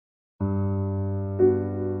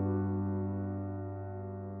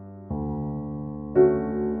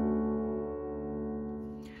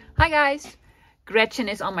Hi guys, Gretchen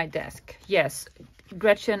is on my desk. Yes,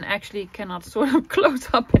 Gretchen actually cannot sort of close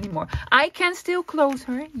up anymore. I can still close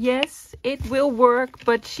her. Yes, it will work,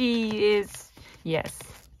 but she is, yes,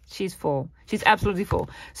 she's full. She's absolutely full.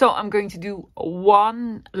 So I'm going to do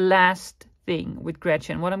one last thing with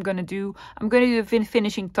Gretchen. What I'm going to do the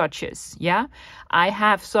finishing touches. Yeah, I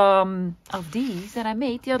have some of these that I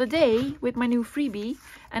made the other day with my new freebie,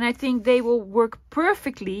 and I think they will work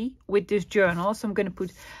perfectly with this journal. So I'm going to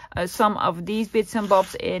put some of these bits and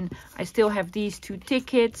bobs in. I still have these 2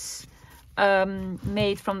 tickets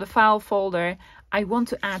made from the file folder. I want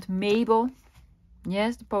to add Mabel.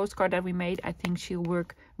 Yes, the postcard that we made. I think she'll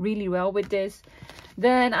work really well with this.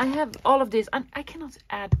 Then I have all of this, and I cannot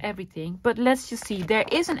add everything, but let's just see. There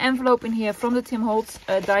is an envelope in here from the Tim Holtz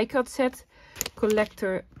die cut set,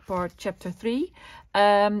 collector part chapter 3.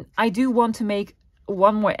 I do want to make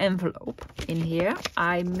one more envelope in here.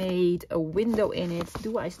 I made a window in it.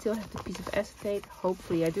 Do I still have the piece of acetate?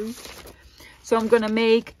 Hopefully I do. So I'm gonna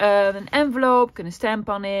make an envelope, gonna stamp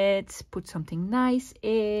on it, put something nice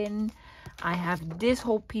in. I have this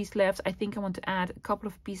whole piece left. I think I want to add a couple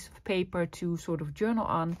of pieces of paper to sort of journal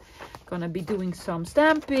on. Gonna be doing some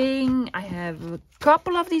stamping. I have a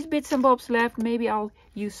couple of these bits and bobs left. Maybe I'll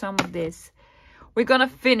use some of this. We're gonna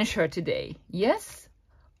finish her today. Yes?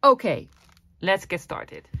 Okay, let's get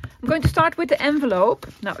started. I'm going to start with the envelope.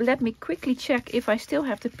 Now let me quickly check if I still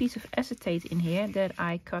have the piece of acetate in here that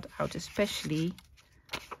I cut out especially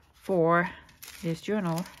for this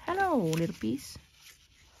journal. Hello, little piece.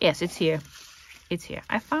 Yes, it's here. It's here.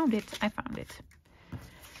 I found it. I found it.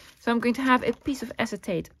 So I'm going to have a piece of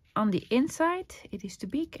acetate on the inside. It is too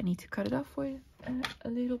big. I need to cut it off for a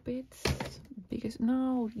little bit. Because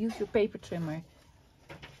no, use your paper trimmer.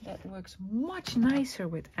 That works much nicer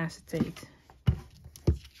with acetate.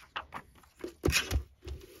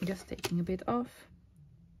 Just taking a bit off.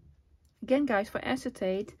 Again, guys, for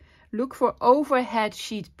acetate, look for overhead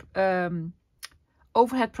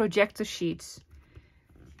projector sheets.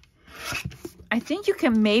 I think you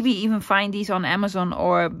can maybe even find these on Amazon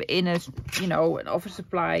or in a, you know, an office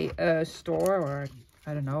supply store, or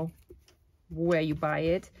I don't know where you buy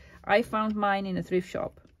it. I found mine in a thrift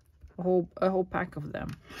shop, a whole pack of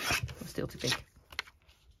them. It was still too big.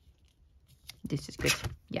 This is good,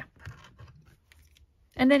 yeah.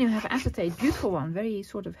 And then you have acetate, beautiful one, very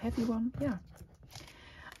sort of heavy one, yeah.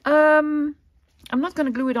 I'm not going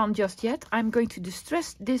to glue it on just yet. I'm going to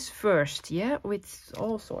distress this first, yeah, with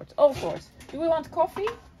all sorts. Do we want coffee?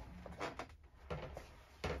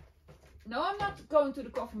 No, I'm not going to the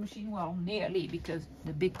coffee machine. Well, nearly, because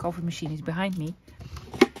the big coffee machine is behind me.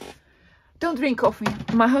 Don't drink coffee.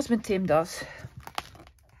 My husband Tim does.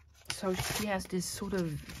 So he has this sort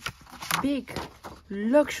of big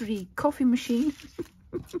luxury coffee machine.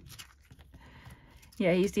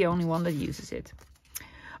 Yeah, he's the only one that uses it.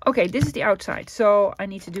 Okay, this is the outside, so I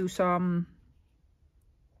need to do some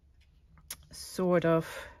sort of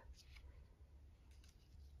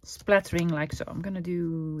splattering like so. I'm gonna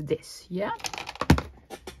do this, yeah?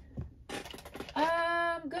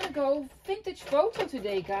 I'm gonna go vintage photo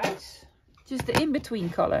today, guys. Just the in-between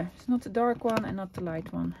color. It's not the dark one and not the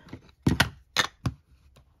light one.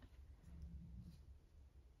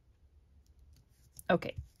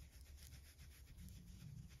 Okay.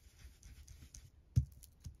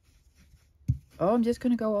 Oh, I'm just going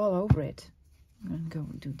to go all over it. I'm going to go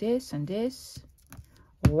do this and this.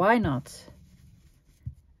 Why not?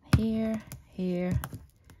 Here, here.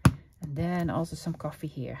 And then also some coffee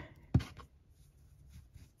here. It's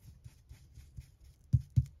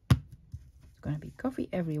going to be coffee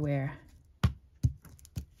everywhere.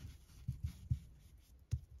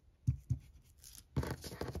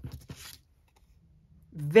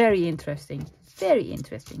 Very interesting. Very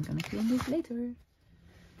interesting. Gonna clean this later.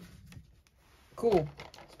 Cool.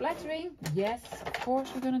 Splattering. Yes, of course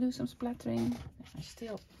we're gonna do some splattering. I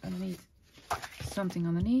still gonna need something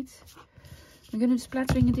underneath. We're gonna do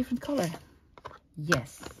splattering a different color.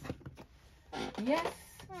 Yes. Yes.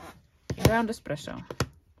 Ground espresso.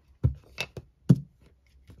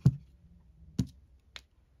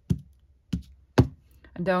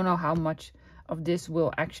 I don't know how much of this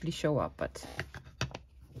will actually show up, but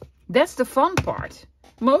that's the fun part.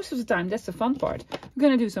 Most of the time, that's the fun part. I'm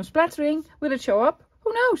going to do some splattering. Will it show up?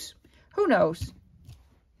 Who knows? Who knows?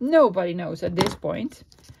 Nobody knows at this point.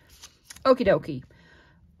 Okie dokie.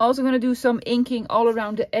 Also going to do some inking all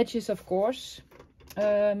around the edges, of course.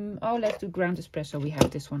 Oh, let's do ground espresso. We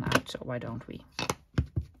have this one out, so why don't we? I'm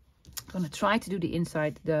going to try to do the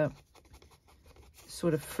inside, the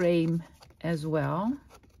sort of frame as well.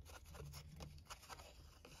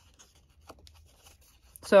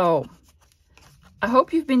 So I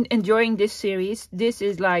hope you've been enjoying this series. This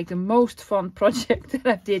is like the most fun project that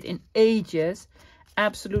I did in ages.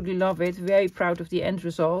 Absolutely love it. Very proud of the end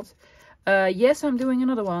result. Yes, I'm doing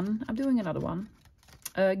another one.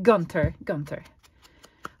 Gunter.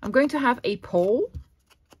 I'm going to have a poll.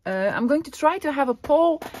 I'm going to try to have a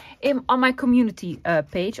poll on my community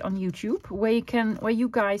page on YouTube, where you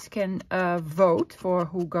guys can vote for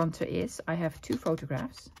who Gunter is. I have 2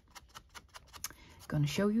 photographs. Gonna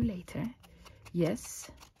show you later. Yes,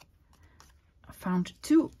 I found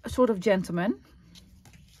 2 sort of gentlemen.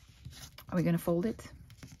 Are we gonna fold it?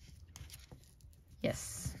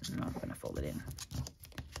 Yes, no, I'm gonna fold it in.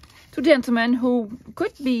 2 gentlemen who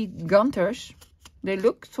could be Gunters. They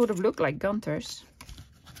sort of look like Gunters.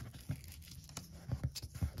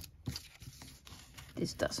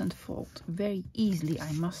 This doesn't fold very easily,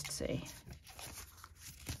 I must say.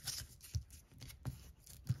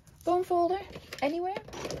 Bone folder, anywhere?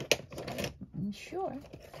 Sure.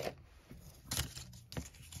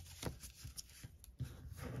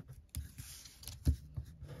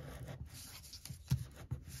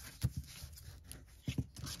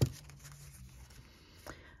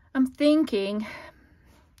 I'm thinking,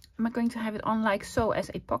 am I going to have it on like so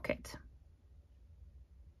as a pocket?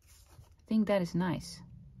 I think that is nice.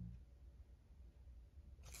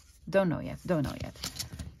 Don't know yet.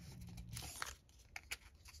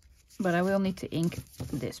 But I will need to ink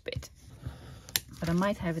this bit. But I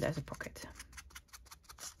might have it as a pocket.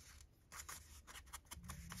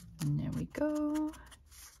 And there we go.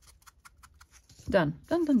 Done.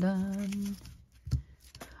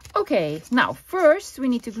 Okay, now first we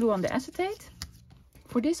need to glue on the acetate.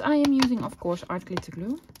 For this I am using, of course, art glitter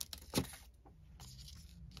glue.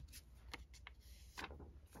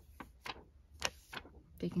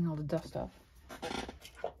 Taking all the dust off.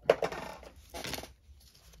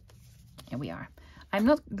 Here we are. I'm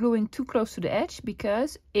not gluing too close to the edge,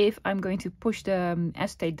 because if I'm going to push the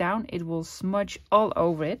acetate down, it will smudge all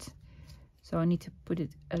over it. So I need to put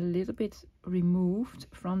it a little bit removed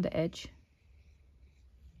from the edge.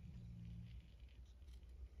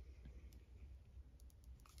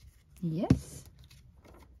 Yes.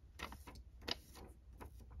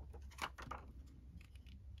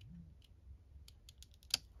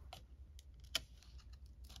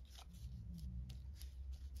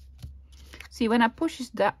 See, when I push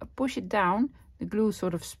it down, the glue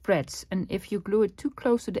sort of spreads. And if you glue it too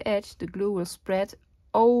close to the edge, the glue will spread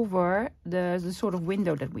over the sort of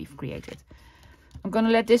window that we've created. I'm going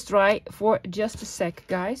to let this dry for just a sec,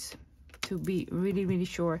 guys, to be really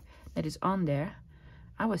sure that it's on there.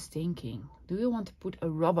 I was thinking, do you want to put a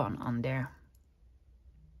rub-on on there?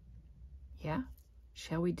 Yeah?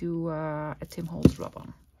 Shall we do a Tim Holtz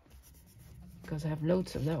rub-on? Because I have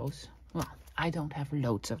loads of those. Well, I don't have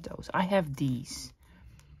loads of those. I have these.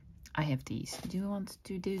 Do you want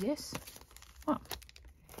to do this? Well,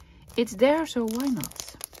 it's there, so why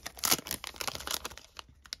not?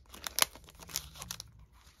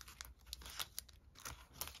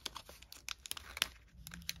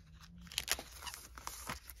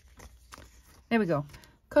 There we go.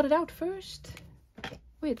 Cut it out first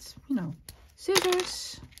with, you know,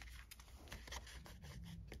 scissors.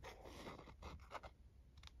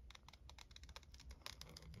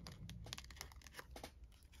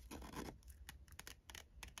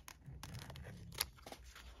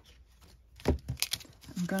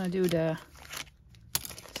 I'm gonna do the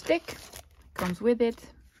stick, comes with it.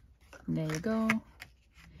 And there you go.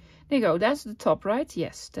 There you go, that's the top, right?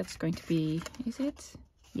 Yes, that's going to be, is it?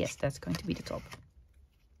 Yes, that's going to be the top.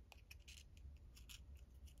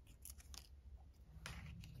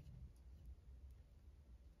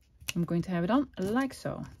 I'm going to have it on like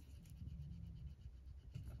so.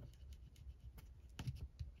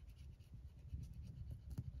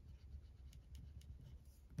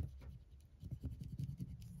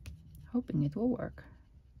 Hoping it will work.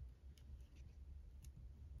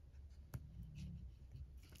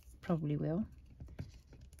 Probably will.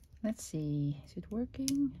 Let's see, is it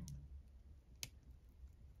working?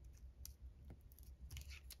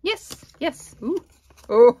 Yes. Ooh.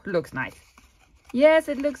 Oh, looks nice. Yes,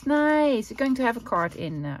 it looks nice. You're going to have a card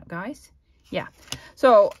in, guys. Yeah.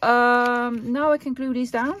 So, now I can glue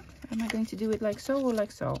these down. Am I going to do it like so or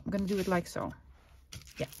like so? I'm going to do it like so.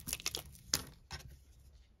 Yeah.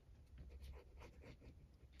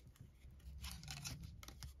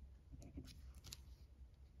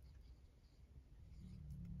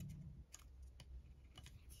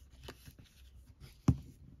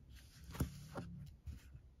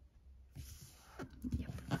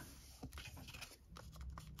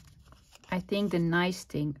 I think the nice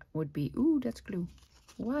thing would be, ooh, that's glue.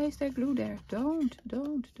 Why is there glue there? Don't.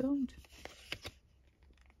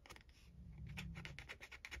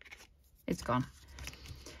 gone.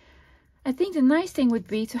 I think the nice thing would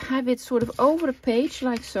be to have it sort of over the page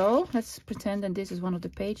like so. Let's pretend that this is one of the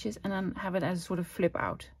pages and then have it as a sort of flip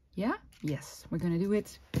out. Yeah? Yes, we're gonna do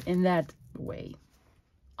it in that way.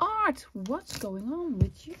 Art, what's going on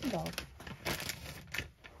with you, love?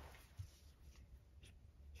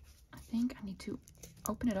 I think I need to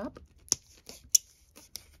open it up,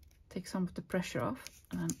 take some of the pressure off,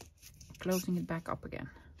 and then closing it back up again.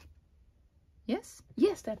 Yes?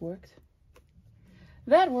 Yes, that worked.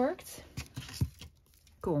 That worked.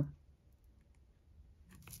 Cool.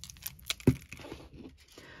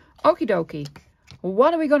 Okie dokie.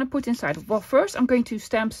 What are we going to put inside? Well, first I'm going to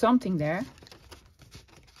stamp something there.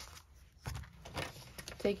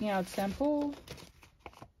 Taking out sample.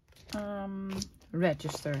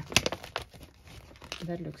 Register.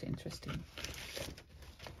 That looks interesting.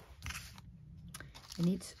 It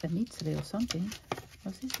needs a little something.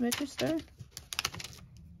 Was this register?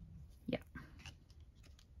 Yeah.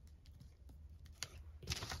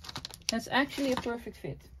 That's actually a perfect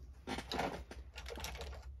fit.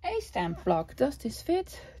 A stamp block. Does this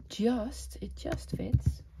fit? It just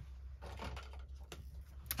fits.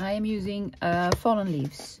 I am using fallen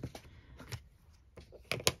leaves.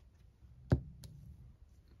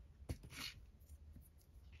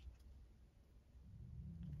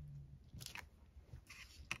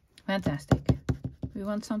 Fantastic. We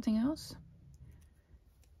want something else?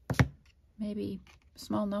 Maybe a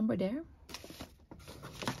small number there.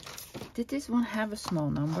 Did this one have a small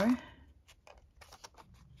number?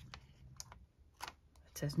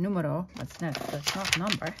 It says numero. That's not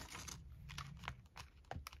number.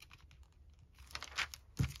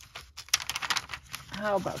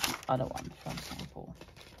 How about the other one, for example?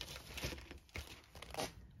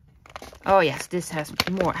 Oh yes, this has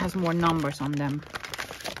more numbers on them.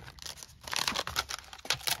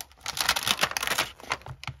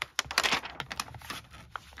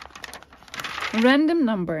 Random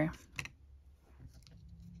number.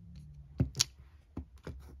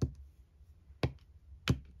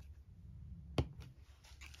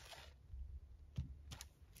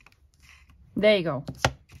 There you go.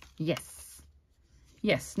 Yes.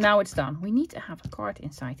 Yes, now it's done. We need to have a card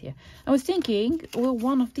inside here. I was thinking, will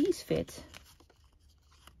one of these fit?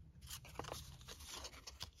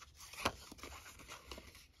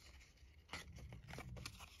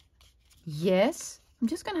 Yes. I'm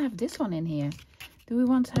just going to have this one in here. Do we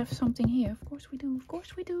want to have something here? Of course we do. Of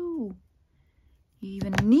course we do. You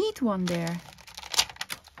even need one there.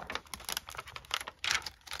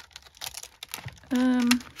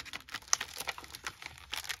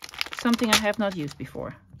 Something I have not used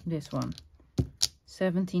before. This one.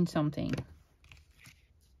 17 something.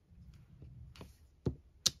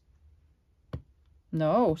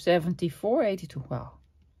 No, 74.82. Wow.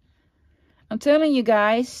 I'm telling you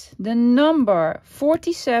guys, the number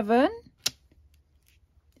 47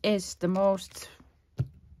 is the most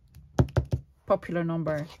popular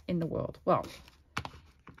number in the world. Well,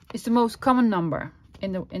 it's the most common number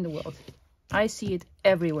in the world. I see it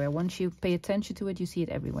everywhere. Once you pay attention to it, you see it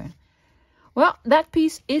everywhere. Well, that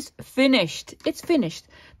piece is finished. It's finished.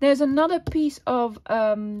 There's another piece of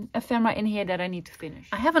ephemera in here that I need to finish.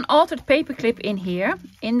 I have an altered paperclip in here,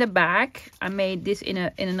 in the back. I made this in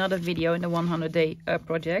another video in the 100-day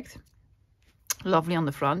project. Lovely on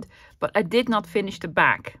the front. But I did not finish the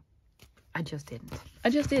back. I just didn't.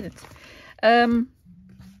 I'm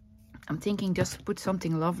thinking just to put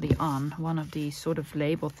something lovely on one of these sort of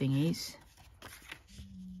label thingies.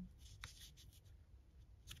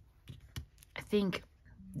 I think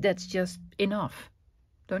that's just enough,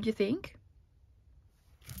 don't you think?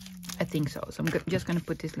 I think so. So I'm just going to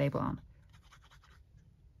put this label on.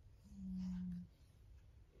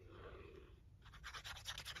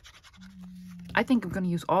 I think I'm going to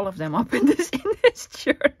use all of them up in this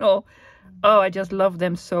journal. Oh, I just love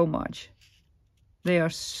them so much. They are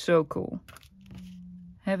so cool.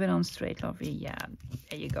 Have it on straight, lovely. Yeah,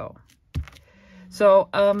 there you go. So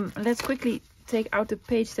let's quickly take out the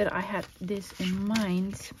page that I had this in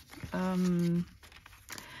mind.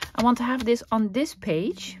 I want to have this on this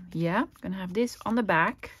page. Yeah, I'm gonna have this on the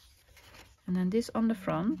back and then this on the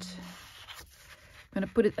front. I'm gonna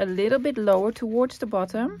put it a little bit lower towards the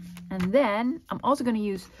bottom, and then I'm also gonna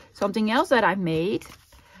use something else that I made.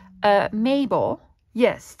 Mabel.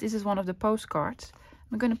 Yes, this is one of the postcards.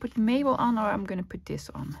 I'm gonna put Mabel on, or I'm gonna put this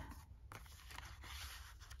on.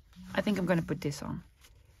 I think I'm gonna put this on.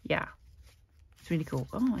 Yeah. It's really cool.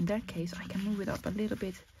 Oh, in that case, I can move it up a little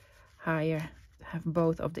bit higher. Have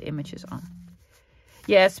both of the images on.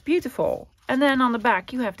 Yes, beautiful. And then on the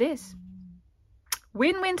back, you have this.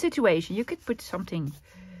 Win-win situation. You could put something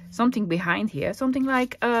something behind here, something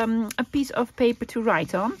like a piece of paper to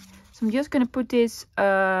write on. So I'm just going to put this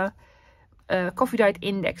coffee dyed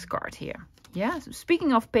index card here. Yeah, so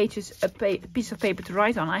speaking of pages, a piece of paper to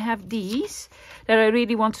write on, I have these that I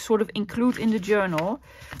really want to sort of include in the journal.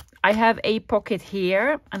 I have a pocket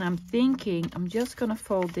here, and I'm thinking I'm just gonna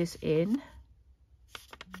fold this in,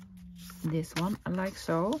 this one, like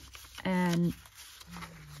so, and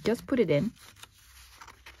just put it in.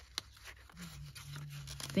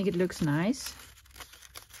 I think it looks nice.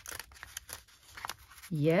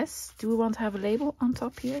 Yes, do we want to have a label on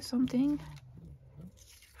top here, something?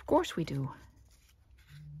 Of course we do.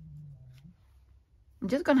 I'm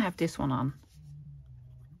just gonna have this one on.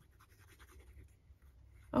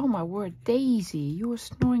 Oh my word, Daisy, you are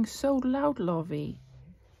snoring so loud, lovey.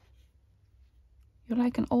 You're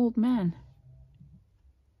like an old man.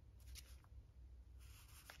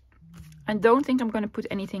 I don't think I'm going to put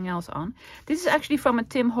anything else on. This is actually from a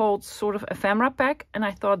Tim Holtz sort of ephemera pack, and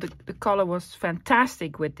I thought the color was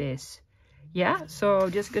fantastic with this. Yeah, so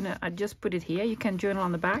I just put it here. You can journal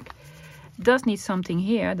on the back. It does need something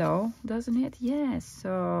here though, doesn't it? Yes,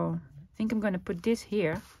 so I think I'm going to put this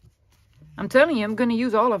here. I'm telling you, I'm going to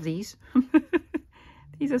use all of these.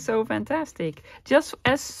 These are so fantastic. Just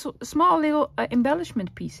as small little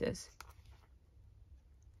embellishment pieces.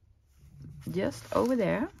 Just over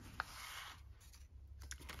there.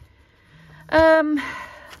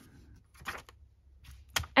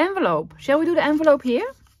 Envelope. Shall we do the envelope here?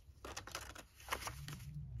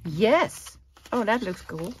 Yes. Oh, that looks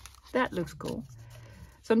cool. That looks cool.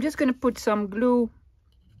 So I'm just going to put some glue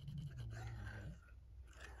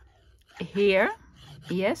here.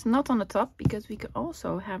 Yes, not on the top, because we could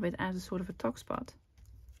also have it as a sort of a top spot.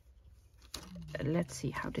 Let's see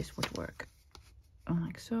how this would work.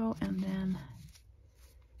 Like so, and then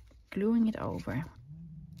gluing it over.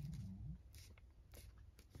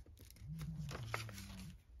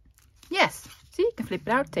 Yes, see, you can flip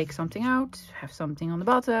it out, take something out, have something on the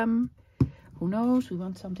bottom. Who knows, we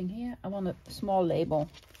want something here. I want a small label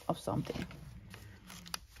of something.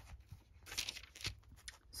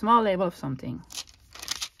 Small label of something.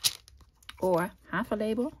 Or half a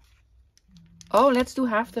label. Oh, let's do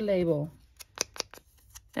half the label.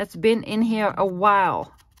 That's been in here a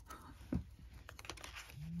while.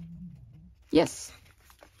 Yes.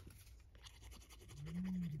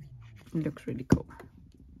 It looks really cool.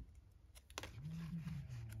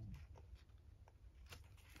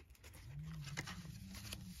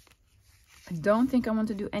 I don't think I want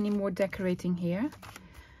to do any more decorating here.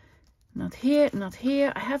 Not here, not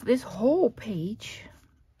here. I have this whole page.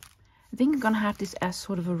 I think I'm gonna have this as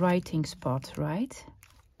sort of a writing spot, right?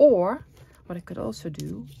 Or what I could also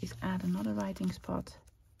do is add another writing spot.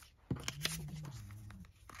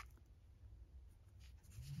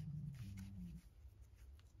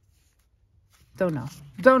 Don't know.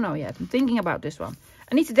 Don't know yet. I'm thinking about this one.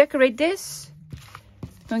 I need to decorate this. I'm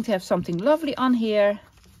going to have something lovely on here.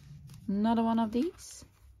 Another one of these.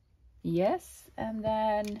 Yes. And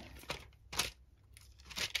then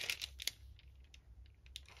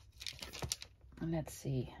let's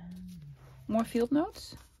see. More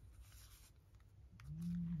Fieldnotes.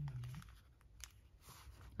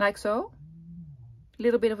 Like so. A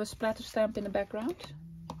little bit of a splatter stamp in the background.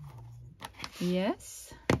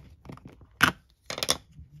 Yes.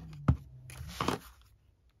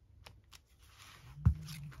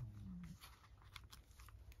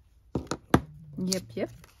 Yep.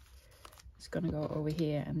 It's gonna go over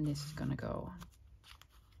here, and this is gonna go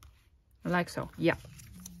like so. Yeah.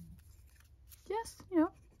 Just, you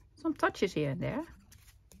know, some touches here and there.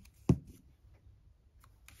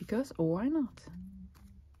 Because why not?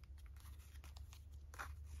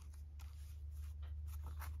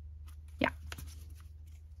 Yeah.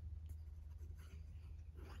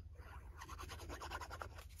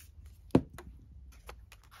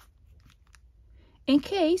 In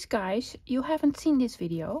case, guys, you haven't seen this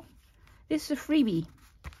video, this is a freebie.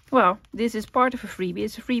 Well, this is part of a freebie.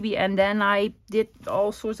 It's a freebie, and then I did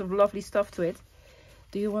all sorts of lovely stuff to it.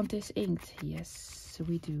 Do you want this inked? Yes,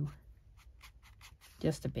 we do.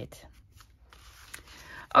 Just a bit.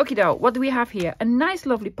 Okay, though, what do we have here? A nice,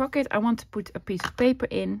 lovely pocket. I want to put a piece of paper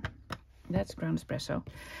in. That's ground espresso.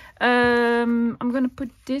 I'm going to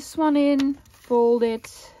put this one in, fold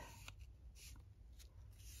it.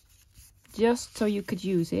 Just so you could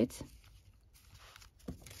use it.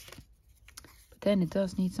 But then it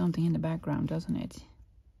does need something in the background, doesn't it?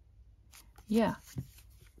 Yeah.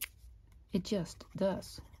 It just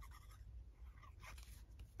does.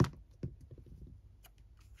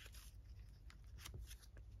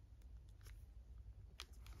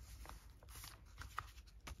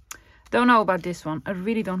 Don't know about this one. I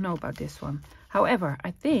really don't know about this one. However,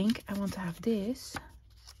 I think I want to have this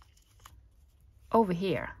over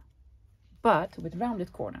here, but with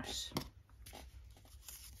rounded corners.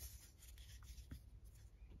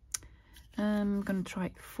 I'm gonna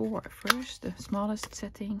try 4 first, the smallest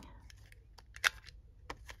setting.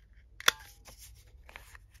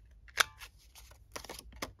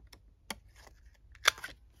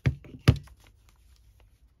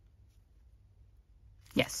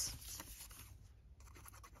 Yes.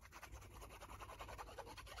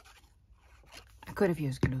 I could have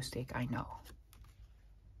used glue stick, I know.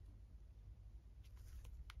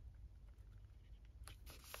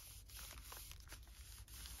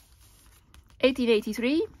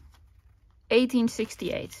 (1883),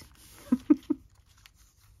 1868.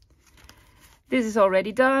 This is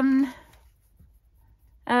already done.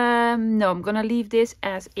 No, I'm gonna leave this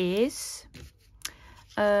as is.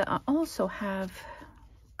 I also have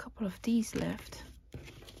a couple of these left.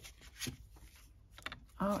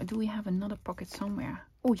 Oh, do we have another pocket somewhere?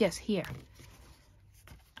 Oh yes, here.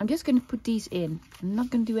 I'm just gonna put these in. I'm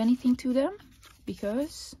not gonna do anything to them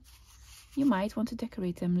because you might want to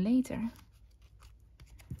decorate them later.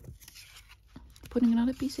 Putting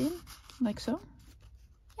another piece in, like so.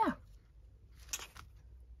 Yeah.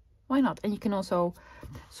 Why not? And you can also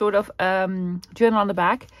sort of journal on the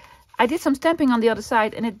back. I did some stamping on the other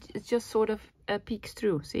side and it just sort of peeks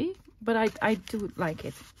through, see? But I do like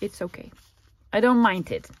it. It's okay. I don't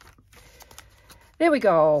mind it. There we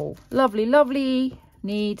go. Lovely, lovely.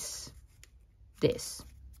 Needs this.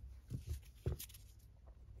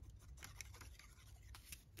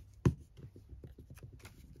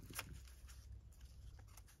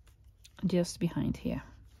 Just behind here.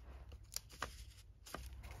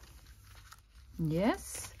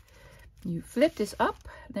 Yes. You flip this up,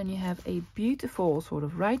 then you have a beautiful sort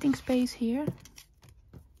of writing space here.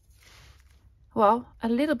 Well, a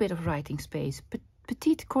little bit of writing space, but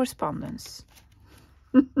petite correspondence.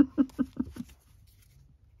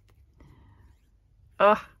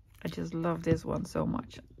 Oh, I just love this one so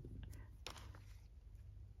much.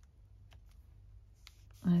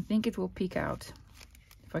 And I think it will peek out.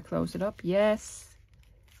 If I close it up, yes,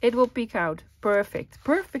 it will peek out. Perfect.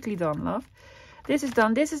 Perfectly done, love. This is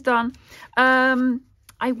done. This is done.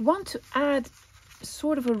 I want to add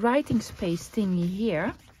sort of a writing space thingy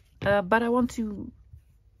here, but I want to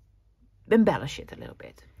embellish it a little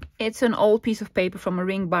bit. It's an old piece of paper from a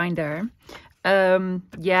ring binder.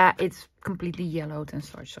 Yeah, it's completely yellowed and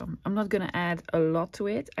such, so I'm not going to add a lot to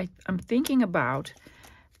it. I'm thinking about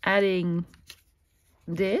adding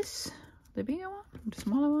this, the bigger one, the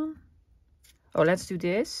smaller one. Oh, let's do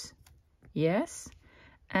this. Yes.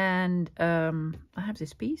 And I have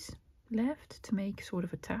this piece left to make sort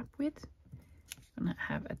of a tab with. I'm gonna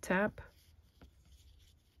have a tab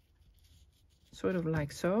sort of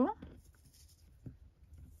like so.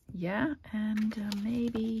 Yeah, and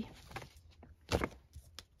maybe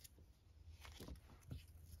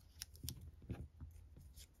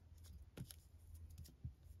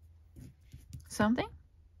something.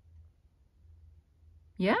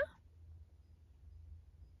 Yeah,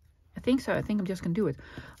 I think so. I think I'm just gonna do it.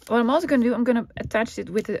 What I'm also gonna do, I'm gonna attach it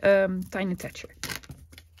with a tiny attacher.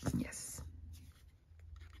 Yes.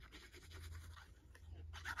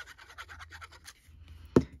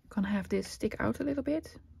 Gonna have this stick out a little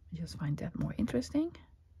bit. I just find that more interesting.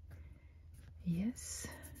 Yes.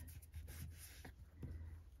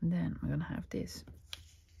 And then I'm gonna have this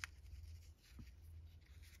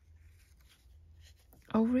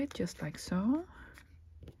over it, just like so.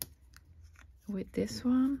 With this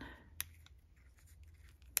one.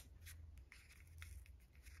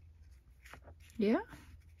 Yeah.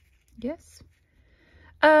 Yes.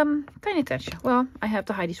 Tiny touch. Well, I have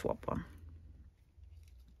the Heidi Swap one.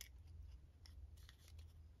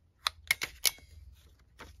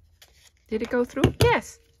 Did it go through?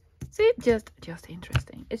 Yes. See, just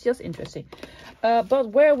interesting. It's just interesting. But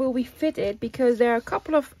where will we fit it? Because there are a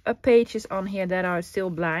couple of pages on here that are still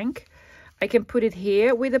blank. I can put it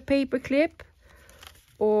here with a paper clip,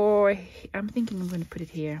 or I'm thinking I'm going to put it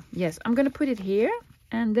here. Yes, I'm going to put it here,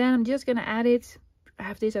 and then I'm just going to add it. I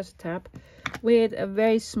have this as a tab with a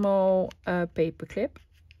very small paper clip,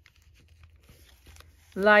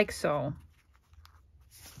 like so.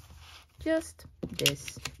 Just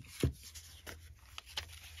this.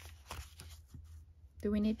 Do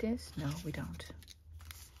we need this? No, we don't.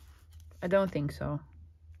 I don't think so.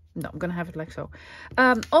 No, I'm gonna have it like so.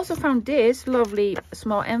 Also found this lovely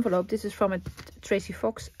small envelope. This is from a Tracy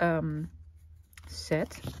Fox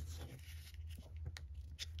set.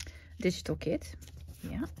 Digital kit.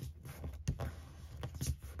 Yeah.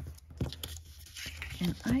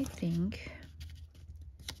 And I think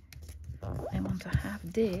I want to have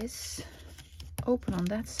this open on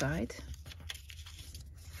that side.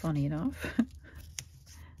 Funny enough.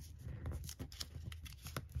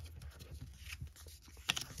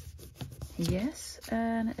 Yes,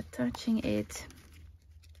 and attaching it.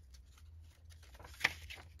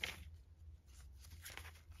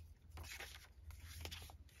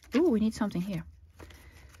 Ooh, we need something here.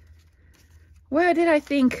 Where did I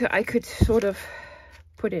think I could sort of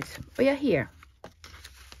put it? Oh yeah, here.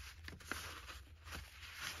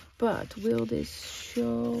 But will this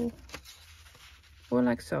show? Or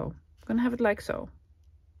like so? I'm gonna have it like so.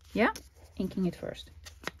 Yeah? Inking it first.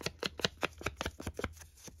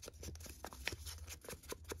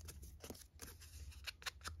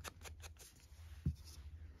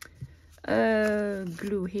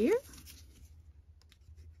 Glue here.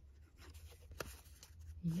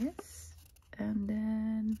 Yes. And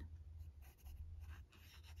then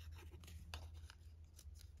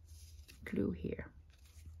glue here.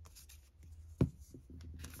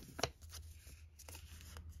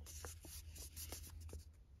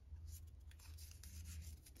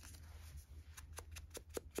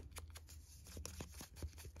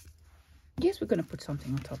 Yes, we're going to put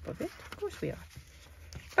something on top of it. Of course we are.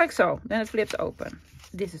 Like so. Then it flips open.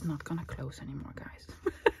 This is not going to close anymore, guys.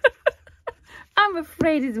 I'm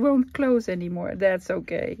afraid it won't close anymore. That's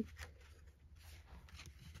okay.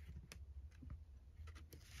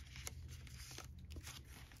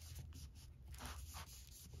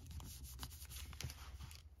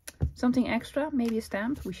 Something extra, maybe a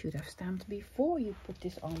stamp. We should have stamped before you put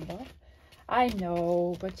this on, Bob. I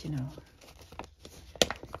know, but you know.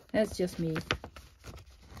 That's just me.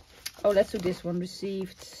 Oh, let's do this one.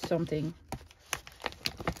 Received something.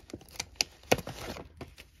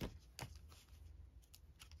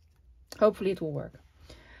 Hopefully it will work.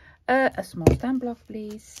 A small stamp block,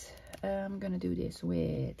 please. I'm gonna do this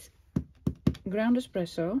with ground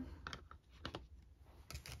espresso.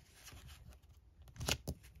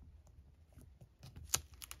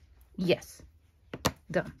 Yes,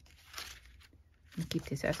 done. And keep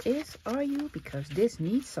this as is, are you? Because this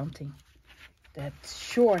needs something. That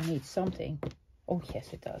sure needs something. Oh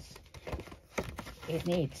yes, it does. It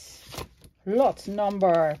needs lot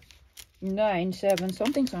number 97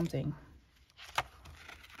 something something.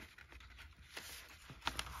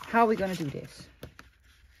 How are we gonna do this?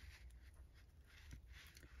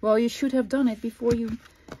 Well, you should have done it before you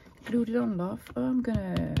glued it on, love. I'm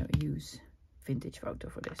gonna use vintage photo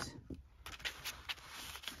for this.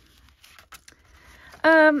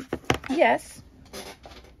 Yes.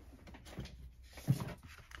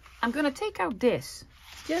 I'm gonna take out this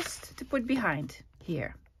just to put behind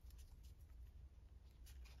here.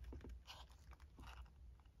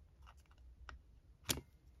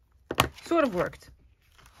 Sort of worked.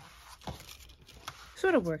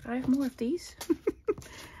 Sort of worked. I have more of these.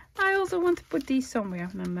 I also want to put these somewhere.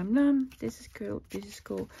 Num, num, num. This is cool. This is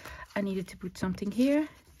cool. I needed to put something here.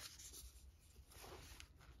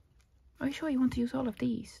 Are you sure you want to use all of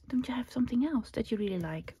these? Don't you have something else that you really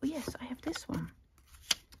like? Oh yes, I have this one.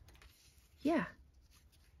 Yeah.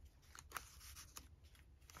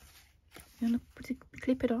 You want to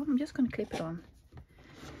clip it on? I'm just going to clip it on.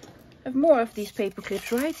 I have more of these paper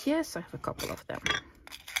clips, right? Yes, I have a couple of them.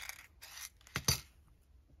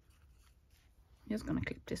 Just going to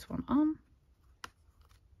clip this one on.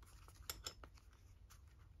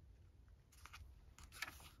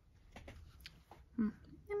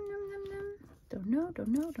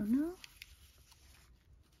 Don't know.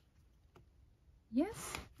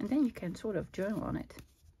 Yes, and then you can sort of journal on it.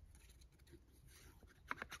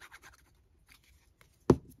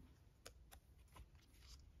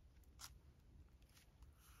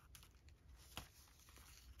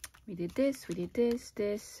 We did this,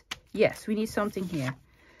 this. Yes, we need something here.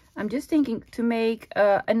 I'm just thinking to make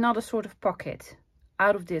another sort of pocket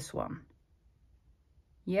out of this one.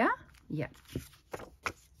 Yeah? Yeah.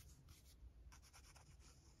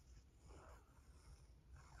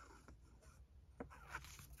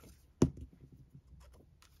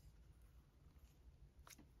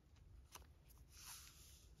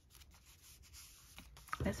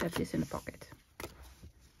 Let's have this in the pocket.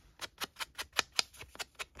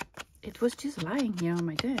 It was just lying here on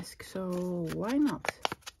my desk, so why not?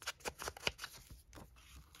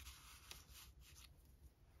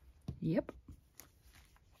 Yep.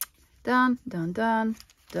 Done, done, done,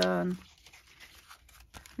 done.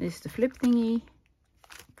 This is the flip thingy.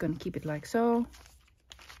 Gonna keep it like so.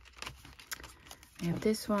 I have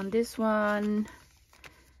this one, this one.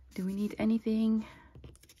 Do we need anything?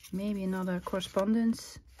 Maybe another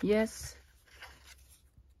correspondence. Yes.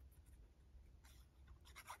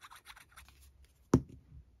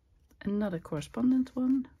 another correspondent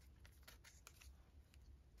one.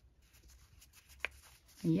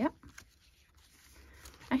 Yeah.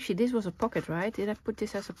 Actually, this was a pocket, right? Did I put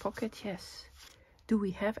this as a pocket? Yes. Do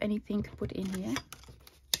we have anything to put in here?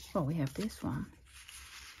 Well, we have this one.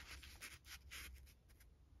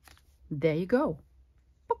 There you go.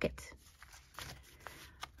 Pocket.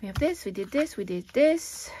 We have this, we did this, we did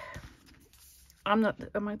this. Am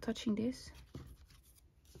I touching this?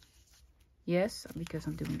 Yes, because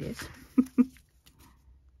I'm doing this.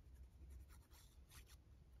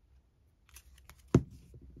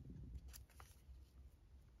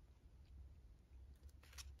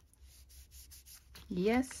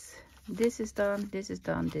 Yes, this is done, this is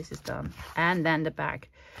done, this is done. And then the back.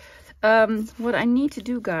 What I need to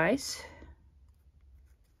do, guys,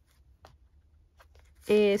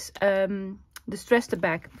 is distress the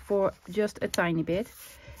back for just a tiny bit.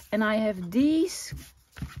 And I have these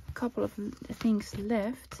couple of things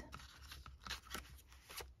left.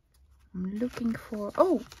 I'm looking for,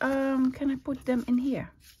 oh, can I put them in here?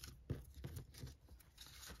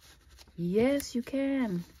 Yes, you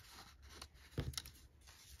can.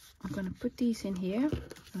 I'm gonna put these in here.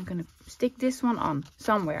 I'm gonna stick this one on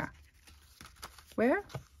somewhere. Where?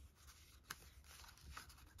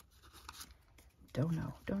 Don't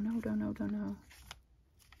know, don't know, don't know, don't know.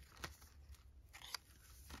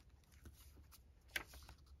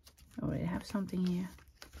 Oh, I have something here.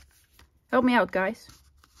 Help me out, guys.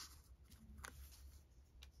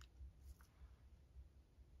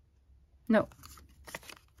 No.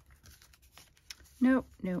 No,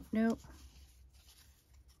 no, no.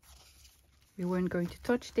 We weren't going to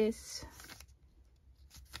touch this.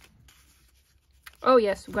 Oh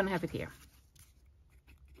yes, we're gonna have it here.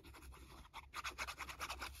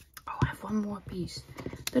 Oh, I have one more piece.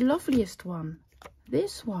 The loveliest one.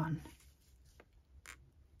 This one.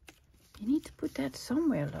 You need to put that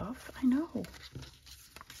somewhere, love. I know. Can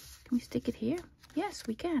we stick it here? Yes,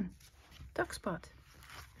 we can. Duck spot.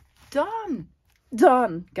 Done.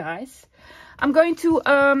 Done, guys. I'm going to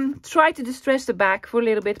try to distress the back for a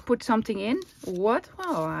little bit, put something in. What?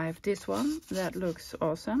 Oh, I have this one. That looks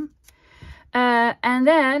awesome. And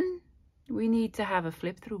then we need to have a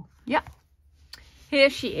flip through. Yeah.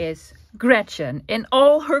 Here she is, Gretchen, in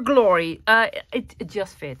all her glory. It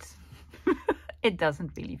just fits. It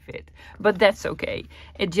doesn't really fit, but that's okay.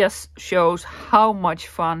 It just shows how much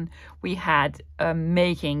fun we had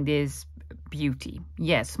making this beauty.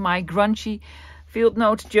 Yes, my Grungy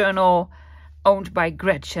Fieldnotes journal, owned by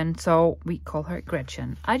Gretchen, so we call her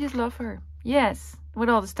Gretchen. I just love her. Yes, with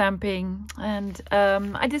all the stamping, and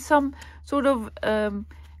I did some sort of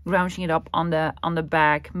rounding it up on the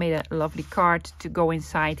back, made a lovely card to go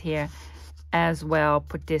inside here as well.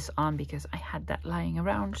 Put this on because I had that lying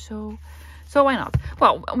around, so why not?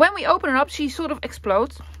 Well, when we open it up, she sort of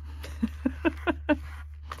explodes.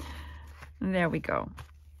 There we go.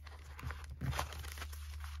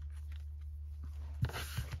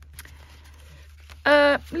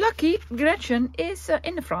 Lucky Gretchen is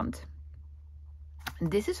in the front.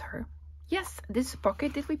 This is her. Yes, this is a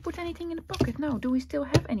pocket. Did we put anything in the pocket? No. Do we still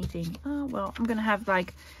have anything? Well, I'm gonna have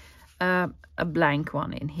like a blank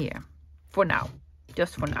one in here for now,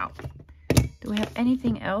 just for now. Do we have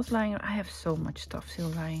anything else lying around? I have so much stuff still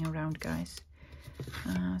lying around, guys.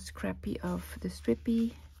 Scrappy of the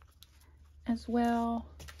strippy as well.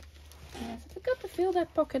 Yes, I forgot to fill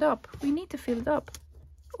that pocket up. We need to fill it up.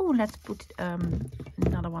 Oh, let's put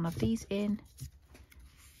another one of these in.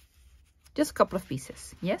 Just a couple of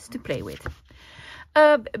pieces, yes, to play with.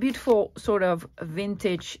 A beautiful sort of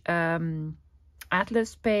vintage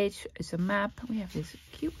atlas page. It's a map. We have this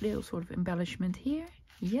cute little sort of embellishment here.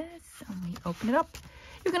 Yes, and we open it up.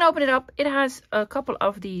 You can open it up. It has a couple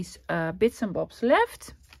of these bits and bobs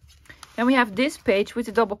left. Then we have this page with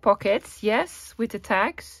the double pockets. Yes, with the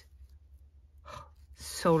tags.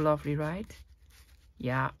 So lovely, right?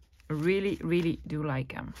 Yeah, really, really do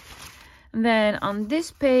like them. And then on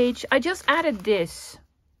this page, I just added this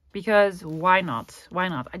because why not? Why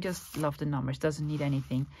not? I just love the numbers. Doesn't need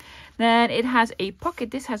anything. Then it has a pocket.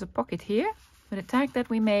 This has a pocket here with a tag that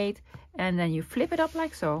we made. And then you flip it up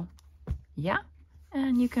like so. Yeah.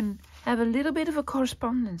 And you can have a little bit of a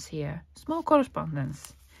correspondence here. Small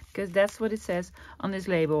correspondence. Because that's what it says on this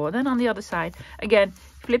label. And then on the other side, again,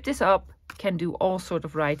 flip this up. Can do all sort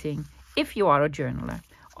of writing if you are a journaler,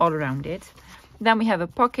 all around it. Then we have a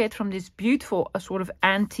pocket from this beautiful sort of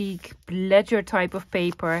antique ledger type of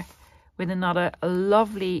paper with another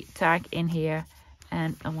lovely tag in here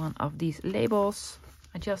and one of these labels.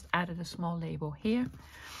 I just added a small label here.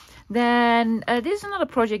 Then this is another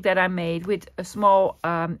project that I made with a small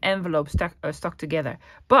envelope stuck together.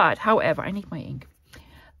 But however, I need my ink.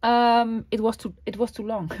 It was too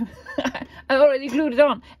long. I already glued it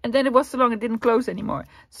on, and then it was too long, it didn't close anymore.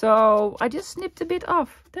 So I just snipped a bit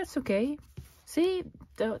off. That's okay. See,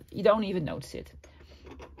 you don't even notice it.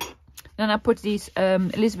 Then I put these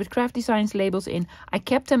Elizabeth Craft Designs labels in. I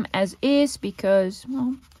kept them as is because,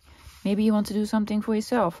 well, maybe you want to do something for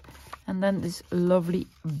yourself. And then this lovely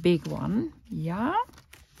big one. Yeah.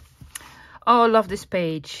 Oh, I love this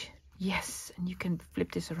page. Yes, and you can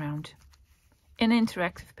flip this around. An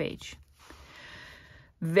interactive page.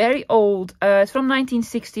 Very old. It's from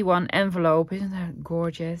 1961 envelope. Isn't that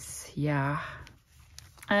gorgeous? Yeah.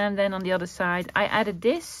 And then on the other side, I added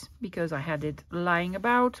this because I had it lying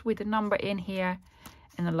about with a number in here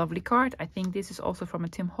and a lovely card. I think this is also from a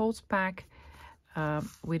Tim Holtz pack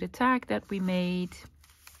with a tag that we made.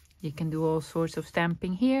 You can do all sorts of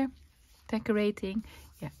stamping here, decorating.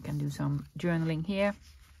 Yeah, you can do some journaling here.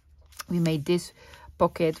 We made this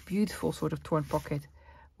pocket, beautiful sort of torn pocket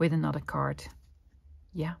with another card.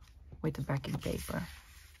 Yeah, with the backing paper.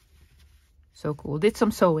 So cool. Did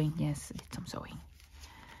some sewing. Yes, did some sewing.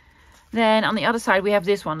 Then on the other side we have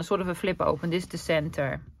this one, a sort of a flip open. This is the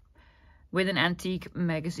center with an antique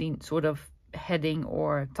magazine sort of heading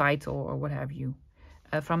or title or what have you,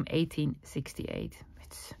 from 1868.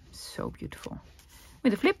 It's so beautiful.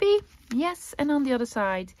 With a flippy, yes. And on the other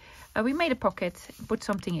side we made a pocket, put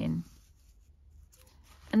something in.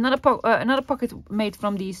 Another pocket made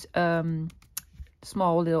from these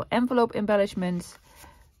small little envelope embellishments.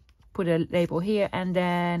 Put a label here and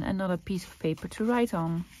then another piece of paper to write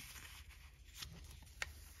on.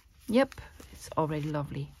 Yep, it's already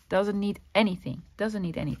lovely. Doesn't need anything. Doesn't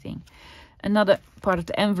need anything. Another part of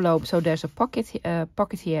the envelope. So there's a pocket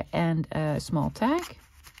here and a small tag.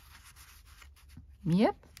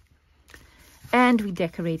 Yep. And we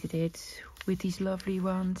decorated it with these lovely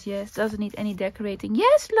ones. Yes, doesn't need any decorating.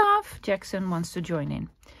 Yes, love. Jackson wants to join in.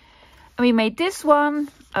 And we made this one.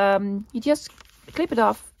 You just clip it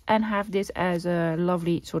off and have this as a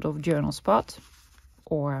lovely sort of journal spot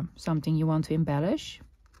or something you want to embellish.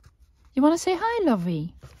 You want to say hi,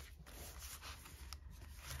 lovey?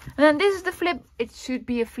 And then this is the flip. It should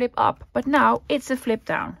be a flip up, but now it's a flip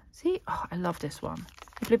down. See? Oh, I love this one.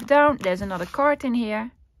 You flip it down. There's another card in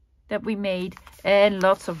here that we made and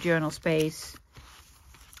lots of journal space.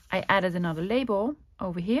 I added another label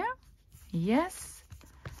over here. Yes.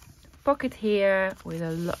 Pocket here with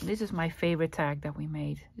a this is my favorite tag that we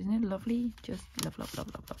made. Isn't it lovely? Just love, love, love,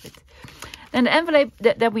 love, love it. Then the envelope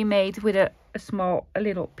that we made with a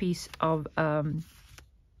little piece of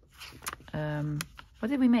what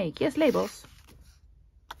did we make? Yes, labels.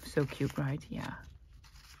 So cute, right? Yeah.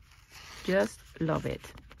 Just love it.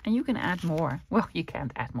 And you can add more. Well, you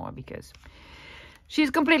can't add more because she's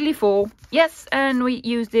completely full. Yes, and we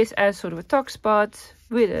use this as sort of a tuck spot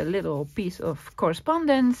with a little piece of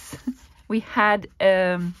correspondence. We had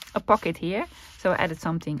a pocket here, so I added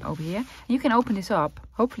something over here. You can open this up.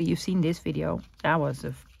 Hopefully you've seen this video. That was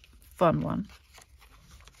a fun one.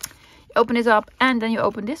 You open this up and then you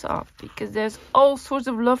open this up because there's all sorts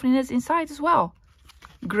of loveliness inside as well.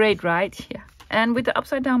 Great, right? Yeah. And with the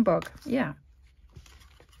upside down bug. Yeah.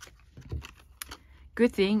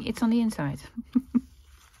 Good thing it's on the inside.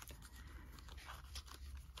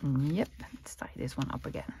 Yep. Let's tie this one up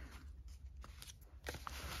again.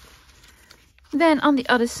 Then on the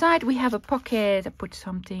other side we have a pocket. I put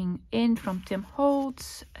something in from Tim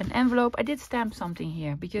Holtz, an envelope. I did stamp something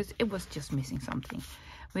here because it was just missing something.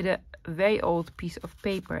 With a very old piece of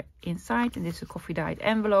paper inside, and this is a coffee dyed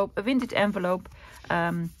envelope, a vintage envelope,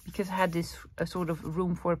 because I had this sort of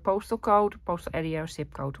room for a postal code, postal area, or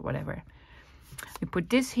zip code, or whatever. We put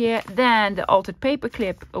this here. Then the altered paper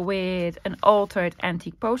clip with an altered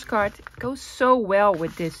antique postcard. It goes so well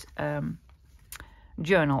with this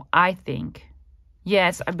journal, I think.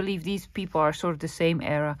 Yes, I believe these people are sort of the same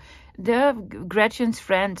era. The Gretchen's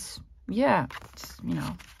friends. Yeah, it's, you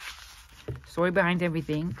know, story behind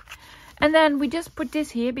everything. And then we just put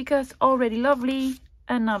this here because already lovely.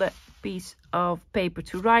 Another piece of paper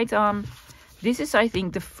to write on. This is, I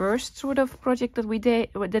think, the first sort of project that we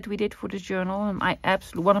did for this journal, and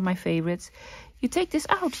one of my favorites. You take this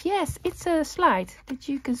out. Yes, it's a slide that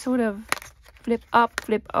you can sort of flip up,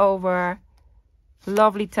 flip over.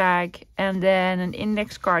 Lovely tag. And then an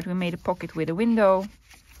index card. We made a pocket with a window.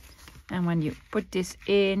 And when you put this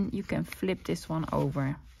in, you can flip this one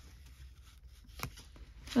over.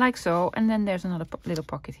 Like so. And then there's another little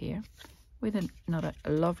pocket here with another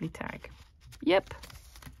lovely tag. Yep.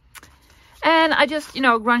 And I just, you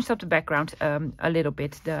know, grunged up the background a little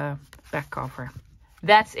bit, the back cover.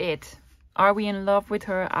 That's it. Are we in love with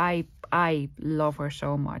her? I love her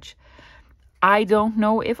so much. I don't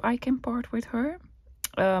know if I can part with her.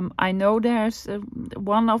 I know there's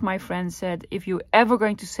one of my friends said, if you're ever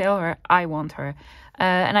going to sell her, I want her.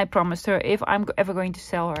 And I promised her, if I'm ever going to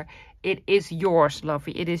sell her, it is yours,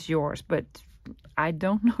 lovey. It is yours. But I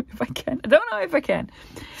don't know if I can. I don't know if I can.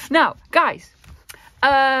 Now, guys.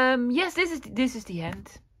 Yes, this is the end.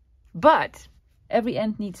 But every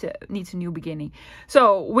end needs a new beginning.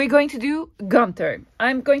 So we're going to do Gunther.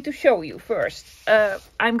 I'm going to show you first.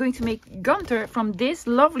 I'm going to make Gunther from this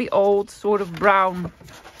lovely old sort of brown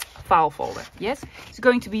file folder. Yes, it's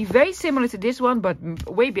going to be very similar to this one, but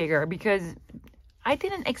way bigger, because I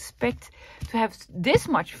didn't expect to have this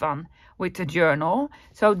much fun with the journal.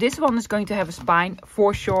 So this one is going to have a spine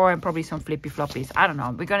for sure, and probably some flippy floppies. I don't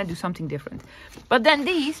know. We're going to do something different. But then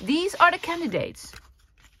these are the candidates.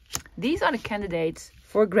 These are the candidates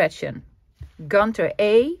for Gretchen. Gunther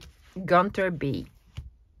A, Gunther B.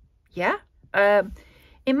 Yeah?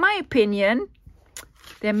 In my opinion,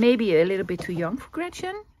 they're maybe a little bit too young for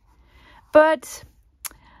Gretchen. But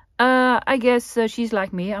I guess she's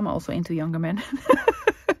like me. I'm also into younger men.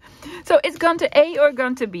 So it's Gunther A or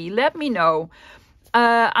Gunther B. Let me know.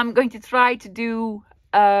 I'm going to try to do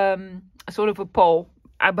a sort of a poll.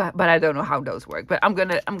 But I don't know how those work. But I'm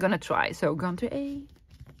gonna try. So Gunther A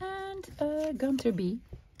and Gunther B.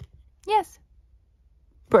 Yes.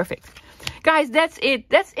 Perfect. Guys, that's it.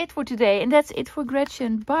 That's it for today. And that's it for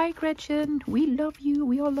Gretchen. Bye, Gretchen. We love you.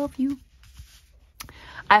 We all love you.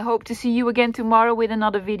 I hope to see you again tomorrow with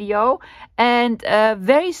another video. And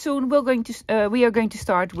very soon we are going to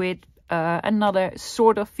start with another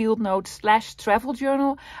sort of field note / travel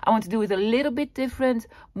journal. I want to do it a little bit different,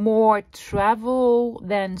 more travel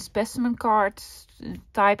than specimen cards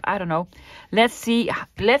type. I don't know. Let's see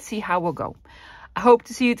how we'll go. I hope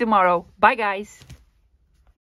to see you tomorrow. Bye, guys.